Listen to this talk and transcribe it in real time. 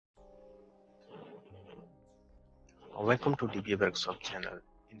Welcome to DBA Workshop channel.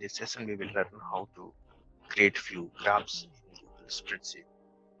 In this session, we will learn how to create few graphs in Google Spreadsheet.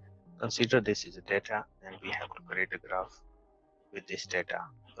 Consider this is a data and we have to create a graph with this data.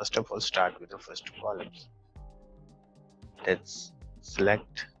 First of all, start with the first columns. Let's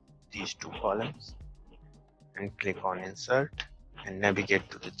select these two columns and click on Insert and navigate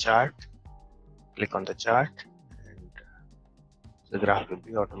to the chart. Click on the chart and the graph will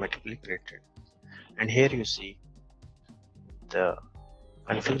be automatically created. And here you see the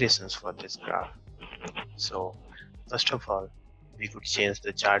configurations for this graph. So first of all, we could change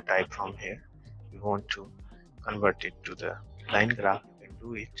the chart type from here. We want to convert it to the line graph, you can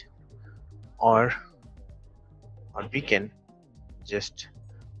do it, or we can just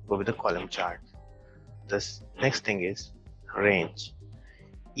go with the column chart. This next thing is range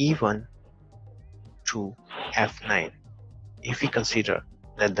E1 to F9. If we consider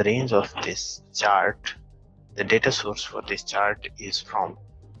that the range of this chart, the data source for this chart is from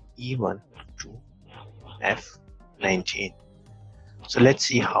E1 to F19. So let's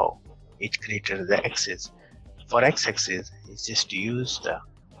see how it created the axis. For x-axis, it's just to use the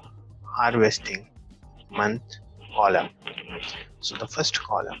harvesting month column. So the first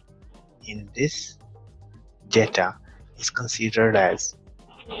column in this data is considered as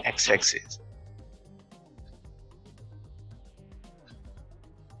x-axis.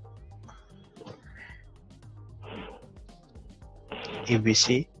 If we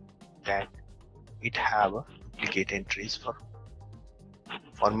see that it have duplicate entries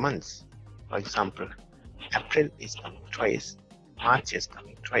for months, for example, April is coming twice, March is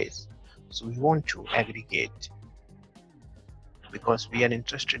coming twice. So we want to aggregate because we are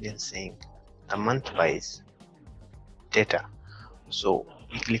interested in seeing the month-wise data. So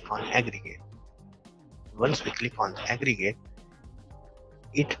we click on aggregate. Once we click on the aggregate,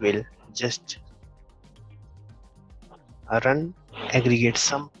 it will just run aggregate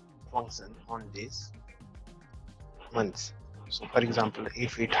sum function on these months. So for example,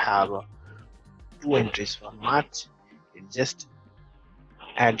 if it have two entries for March, it just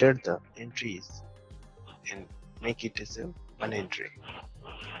added the entries and make it as a one entry.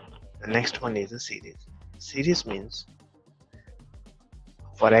 The next one is a series. Series means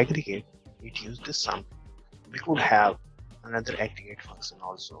for aggregate it used the sum. We could have another aggregate function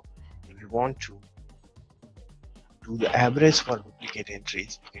also. If we want to do the average for duplicate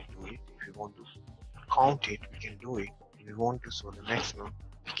entries, we can do it. If we want to count it, we can do it. If we want to show the maximum,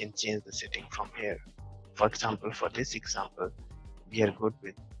 we can change the setting from here. For example, for this example, we are good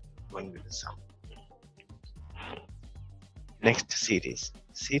with going with the sum. Next, series.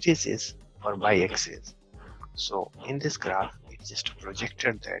 Series is for y-axis. So in this graph, it just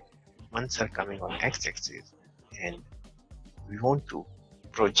projected that months are coming on x-axis, and we want to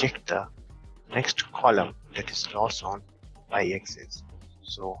project the next column, that is loss, on y-axis.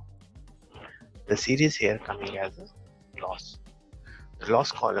 So the series here coming as a loss. The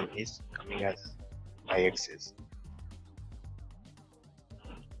loss column is coming as y-axis.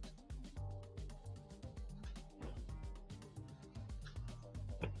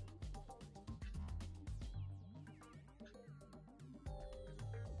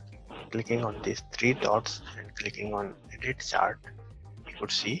 Clicking on these three dots and clicking on edit chart, you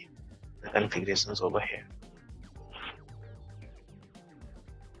could see the configurations over here.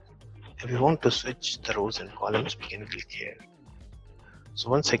 If we want to switch the rows and columns, we can click here.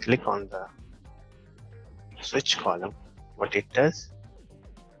 So once I click on the switch column, what it does,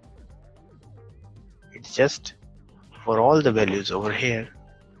 it's just for all the values over here,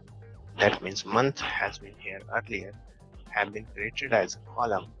 that means month has been here earlier, have been created as a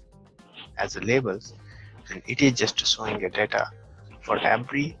column as a labels, and it is just showing a data for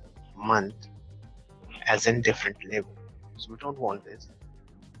every month as in different label. So we don't want this.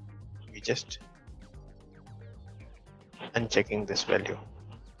 We just unchecking this value.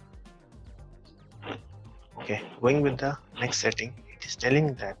 Okay, going with the next setting, it is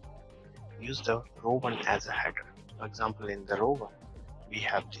telling that use the row 1 as a header. For example, in the row 1 we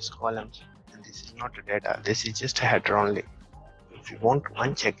have these columns, and this is not a data, this is just a header only. If you want to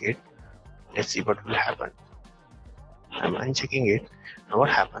uncheck it, let's see what will happen. I'm unchecking it, and what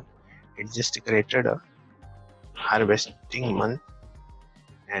happened, it just created a harvesting month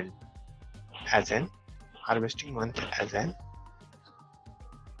and as an harvesting month as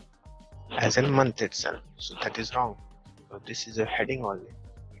a month itself. So that is wrong, because this is a heading only,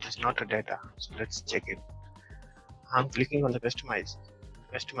 it is not a data. So let's check it. I'm clicking on the customize.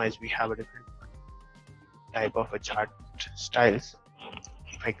 We have a different type of a chart styles.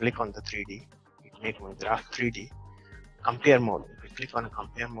 If I click on the 3D, it makes my graph 3D. Compare mode. If I click on a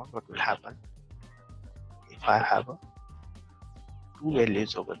compare mode, what will happen? If I have a two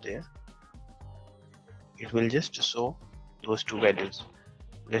values over there, it will just show those two values.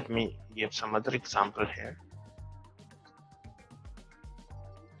 Let me give some other example here.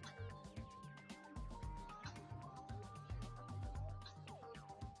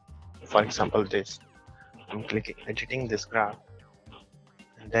 For example, this, I'm editing this graph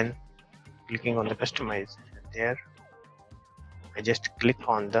and then clicking on the customize, and there I just click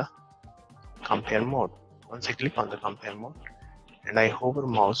on the compare mode. Once I click on the compare mode and I hover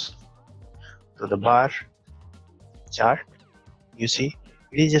mouse to the bar chart, you see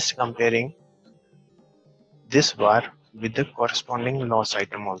it is just comparing this bar with the corresponding loss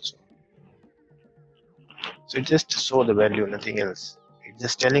item also. So it just show the value, nothing else. It's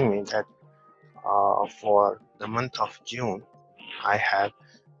just telling me that for the month of June I have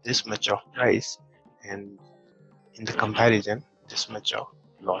this much of price, and in the comparison this much of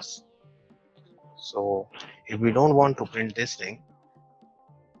loss. So if we don't want to print this thing,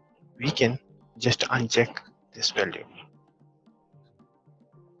 we can just uncheck this value,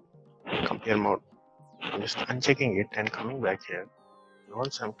 compare mode. I'm just unchecking it and coming back here.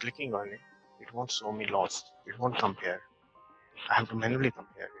 Once I'm clicking on it, it won't show me loss, it won't compare. I have to manually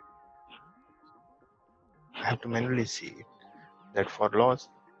compare it. I have to manually see it, that for loss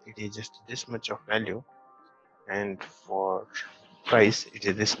it is just this much of value, and for price it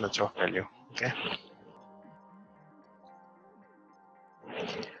is this much of value. Okay,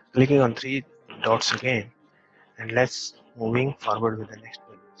 clicking on three dots again, and let's moving forward with the next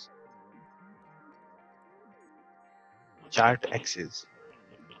values. Chart axis.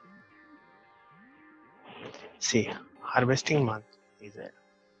 See, harvesting month is a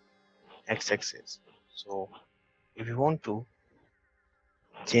x-axis. So if you want to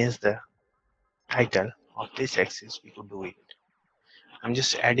change the title of this axis, we could do it. I'm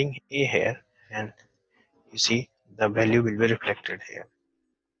just adding a here, and you see the value will be reflected here.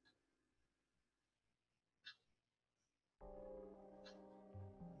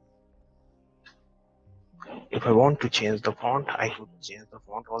 If I want to change the font, I could change the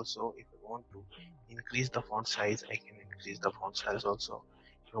font also. If I want to increase the font size, I can increase the font size also.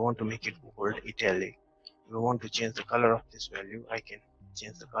 If I want to make it bold, italic, if I want to change the color of this value, I can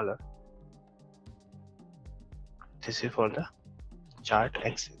change the color. This is for the chart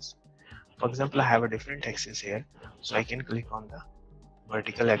axis. For example, I have a different axis here, so I can click on the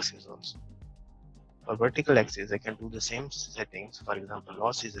vertical axis also. For vertical axis, I can do the same settings. For example,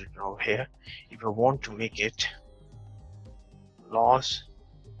 loss is written over here. If I want to make it loss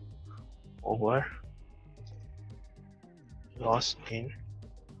over loss in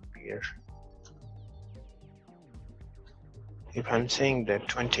year, if I'm saying that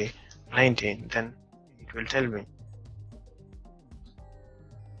 2019, then it will tell me,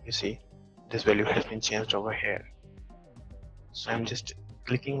 you see, this value has been changed over here. So I'm just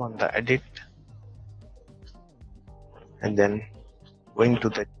clicking on the edit and then going to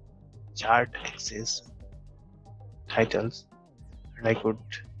the chart axis titles, and I could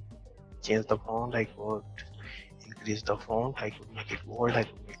change the font, I could increase the font, I could make it bold, I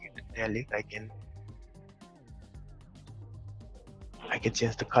could make it italic, I can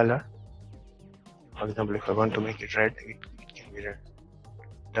change the color. For example, if I want to make it red, it can be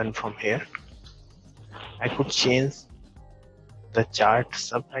done from here. I could change the chart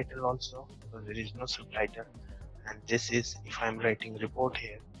subtitle also, because there is no subtitle, and this is, if I'm writing report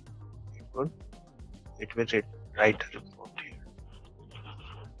here, it will write report here.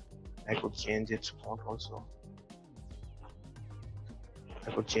 I could change its font also.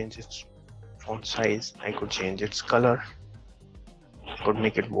 I could change its font size. I could change its color. I could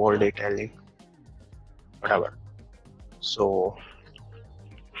make it bold, italic, whatever. So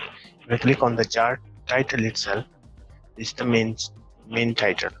if I click on the chart title itself, this is the main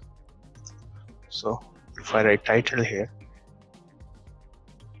title. So if I write title here,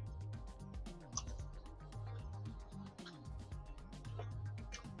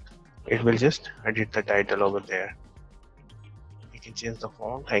 it will just edit the title over there. I can change the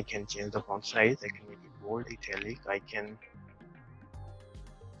font, I can change the font size, I can make it bold, italic, I can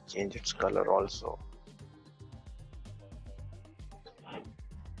change its color also.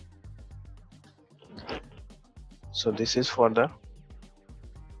 So this is for the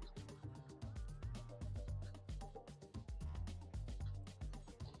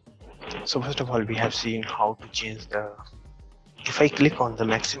so first of all, we have seen how to change the, if I click on the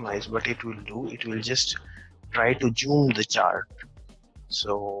maximize, what it will do, it will just try to zoom the chart.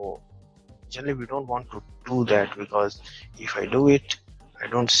 So generally we don't want to do that, because if I do it, I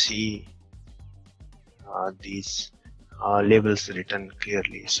don't see these labels written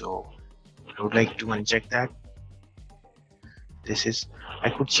clearly. So I would like to uncheck that. This is, I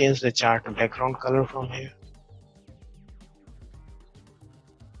could change the chart background color from here.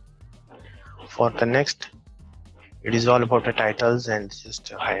 For the next, it is all about the titles and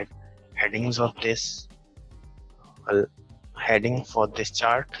just headings of this heading for this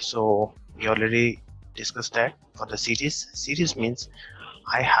chart. So we already discussed that. For the series means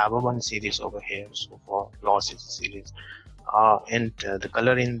I have a one series over here. So for loss is a series, and the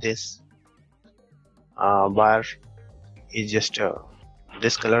color in this bar is just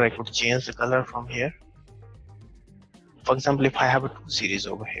this color. I could change the color from here. For example, if I have a two series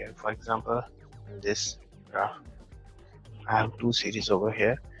over here, for example, in this graph, I have two series over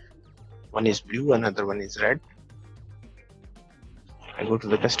here. One is blue, another one is red. I go to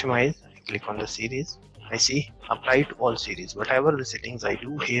the customize, I click on the series. I see apply to all series. Whatever the settings I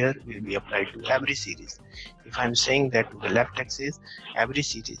do here will be applied to every series. If I'm saying that to the left axis, every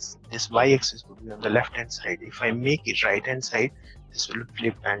series, this y axis would be on the left hand side. If I make it right hand side, this will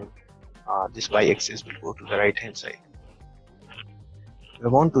flip and this y axis will go to the right hand side. We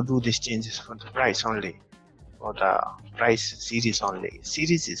want to do these changes for the price only, for the price series only.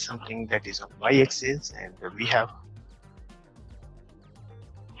 Series is something that is on y axis, and we have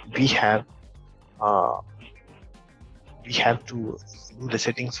to do the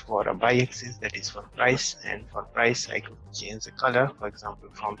settings for a y-axis, that is for price, and for price I could change the color. For example,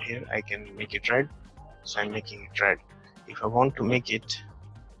 from here I can make it red, so I'm making it red. If I want to make it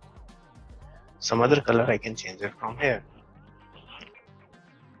some other color, I can change it from here.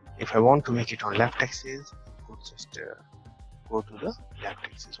 If I want to make it on left axis, I could just go to the left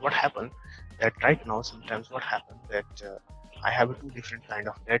axis. What happened that right now, sometimes what happened that I have two different kind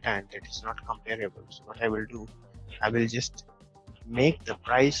of data and that is not comparable. So what I will do, I will just make the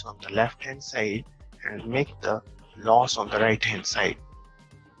price on the left hand side and make the loss on the right hand side.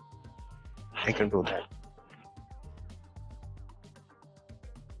 I can do that.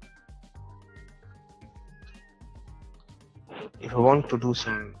 If I want to do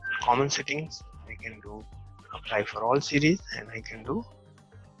some common settings, I can do apply for all series, and I can do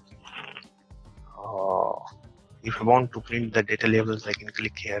if I want to print the data labels, I can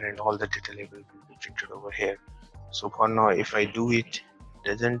click here and all the data labels will be printed over here. So for now, if I do it,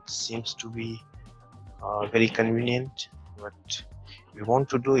 doesn't seems to be very convenient, but if we want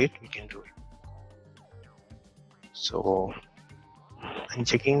to do it, we can do it. So I'm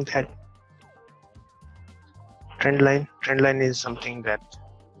checking that trend line is something that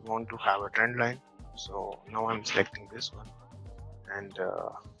we want to have a trend line. So now I'm selecting this one, and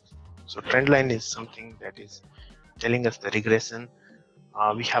so trend line is something that is telling us the regression.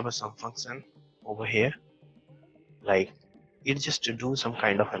 We have some function over here, like it's just to do some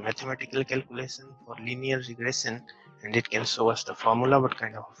kind of a mathematical calculation for linear regression, and it can show us the formula, what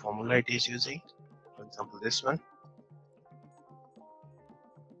kind of a formula it is using. For example, this one,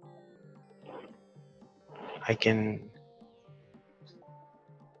 I can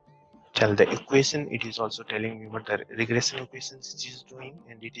tell the equation. It is also telling me what the regression equations it is doing,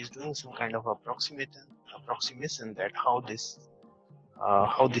 and it is doing some kind of approximation that how this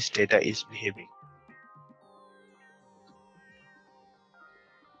data is behaving.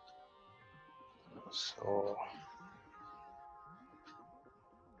 So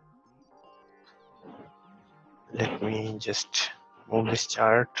let me just move this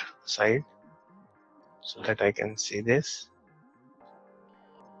chart aside so that I can see this.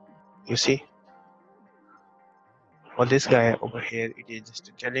 You see, for this guy over here, it is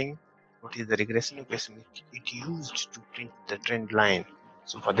just telling what is the regression equation it used to print the trend line.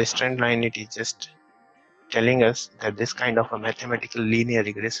 So for this trend line, it is just telling us that this kind of a mathematical linear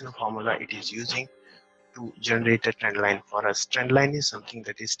regression formula it is using to generate a trend line for us. Trend line is something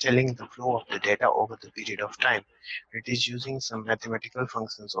that is telling the flow of the data over the period of time. It is using some mathematical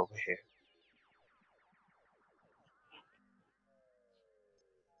functions over here.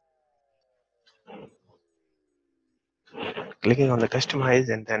 Clicking on the customize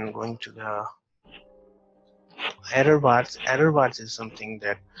and then going to the error bars. Error bars is something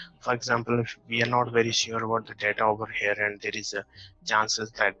that, for example, if we are not very sure about the data over here and there is a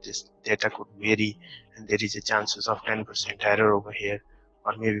chances that this data could vary, and there is a chances of 10% error over here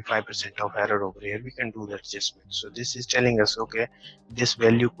or maybe 5% of error over here, we can do the adjustment. So this is telling us, okay, this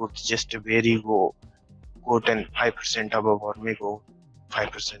value could just vary, go 5% above or may go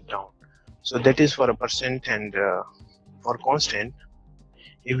 5% down. So that is for a percent, and for constant,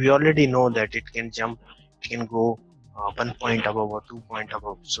 if we already know that it can jump, it can go 1 point above or 2 point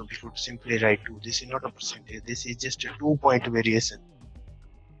above, so we could simply write 2. This is not a percentage, this is just a 2-point variation.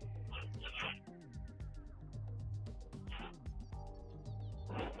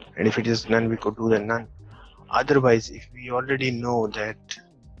 And if it is none, we could do the none. Otherwise, if we already know that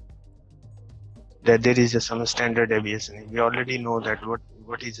there is some standard deviation, if we already know that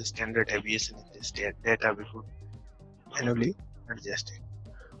what is the standard deviation in this data, we could manually adjust it.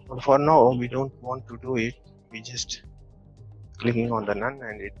 But for now, we don't want to do it. We just clicking on the none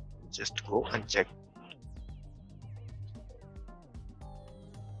and it just go unchecked.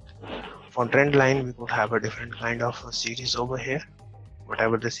 For trend line, we could have a different kind of a series over here,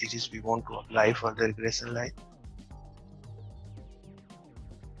 whatever the series we want to apply for the regression line.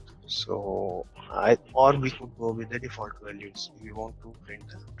 So or we could go with the default values if we want to print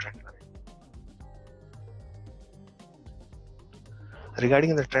the trend line.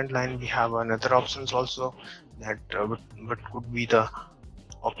 Regarding the trend line, we have another options also, that what could be the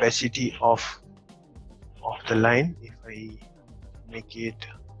opacity of the line. If I make it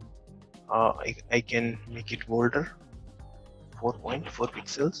I can make it bolder, 4.4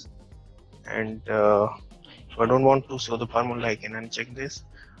 pixels, and if I don't want to show the formula, I can uncheck this.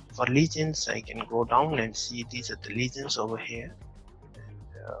 For legends, I can go down and see these are the legends over here,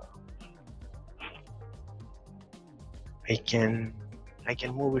 and I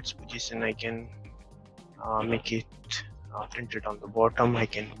can move its position. I can make it printed on the bottom. I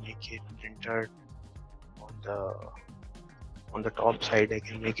can make it printed on the top side. I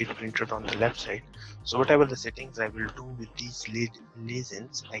can make it printed on the left side. So whatever the settings I will do with these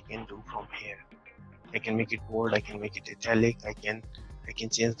legends, I can do from here. I can make it bold, I can make it italic, I can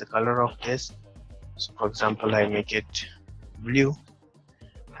change the color of this. So for example, I make it blue.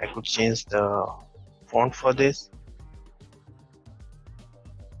 I could change the font for this.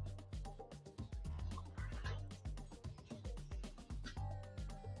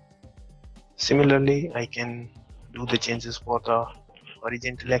 Similarly, I can do the changes for the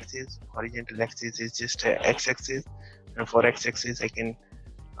horizontal axis. Horizontal axis is just x-axis, and for x-axis I can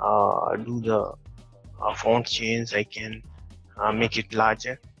do the font change. I can make it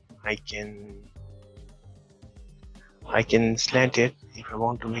larger. I can slant it. If I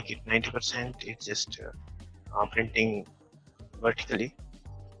want to make it 90%, it's just printing vertically.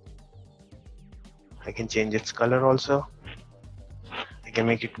 I can change its color also. I can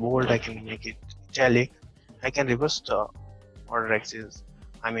make it bold, I can make it italic. I can reverse the order axis.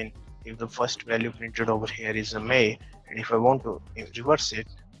 I mean, if the first value printed over here is a May, and if I want to reverse it,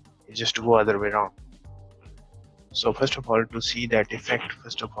 it's just to go other way around. So first of all, to see that effect,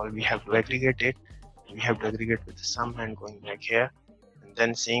 first of all we have to aggregate it. We have to aggregate with the sum and going back here, and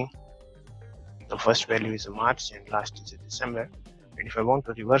then seeing the first value is a March and last is a December. And if I want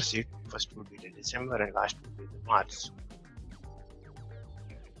to reverse it, first would be the December and last would be the March.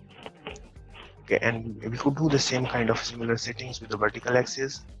 Okay, and we could do the same kind of similar settings with the vertical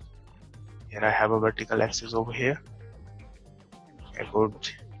axis. Here I have a vertical axis over here. I could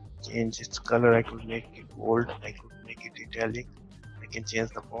change its color, I could make it bold, I could make it italic, I can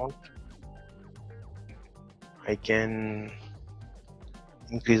change the font, I can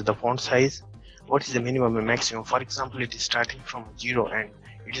increase the font size. What is the minimum and maximum? For example, it is starting from 0 and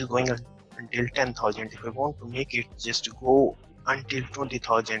it is going until 10,000. If I want to make it just to go until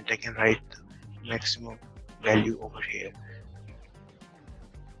 20,000, I can write the maximum value over here.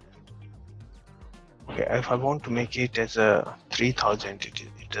 Okay, if I want to make it as a 3,000,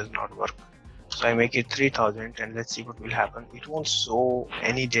 it does not work. So I make it 3,000 and let's see what will happen. It won't show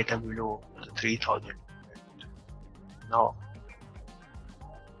any data below the 3,000. Now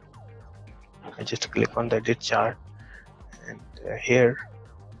I just click on the edit chart, and here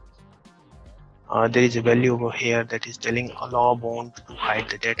there is a value over here that is telling allow bound to hide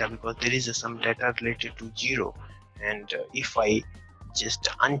the data, because there is some data related to 0, and if I just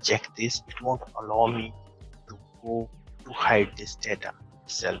uncheck this, it won't allow me to go to hide this data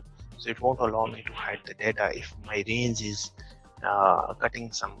itself. So it won't allow me to hide the data if my range is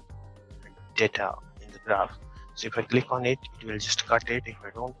cutting some data in the graph. So if I click on it, it will just cut it. If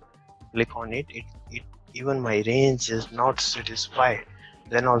I don't click on it, even my range is not satisfied,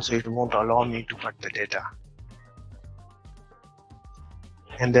 then also it won't allow me to cut the data.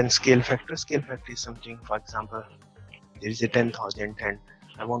 And then scale factor. Scale factor is something, for example, there is a 10,000 and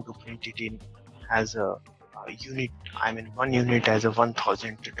I want to print it in as a unit. I mean, 1 unit as a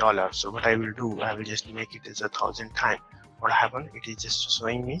 $1,000. So what I will do, I will just make it as 1,000 times. What happened? It is just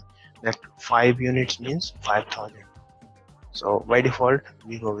showing me that 5 units means 5,000. So by default,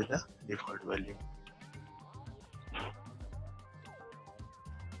 we go with the default value.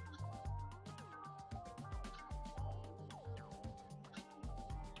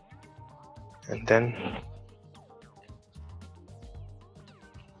 And then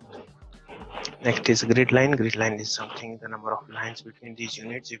next is grid line. Grid line is something, the number of lines between these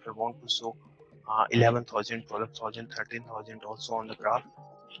units. If I want to show 11,000, 12,000, 13,000 also on the graph,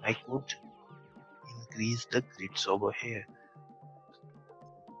 I could increase the grids over here.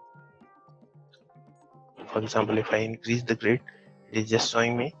 For example, if I increase the grid, it is just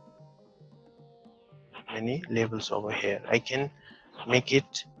showing me many labels over here. I can make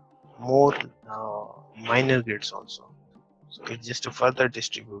it more minor grids also, so it's just to further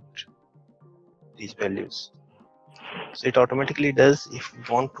distribute these values. So it automatically does. If we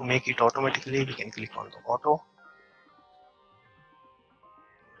want to make it automatically, we can click on the auto,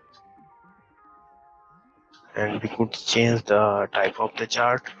 and we could change the type of the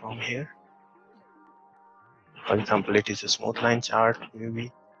chart from here. For example, it is a smooth line chart.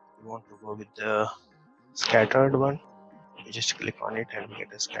 Maybe we want to go with the scattered one. You just click on it and we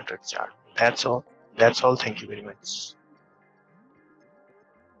get a scattered chart. That's all. Thank you very much.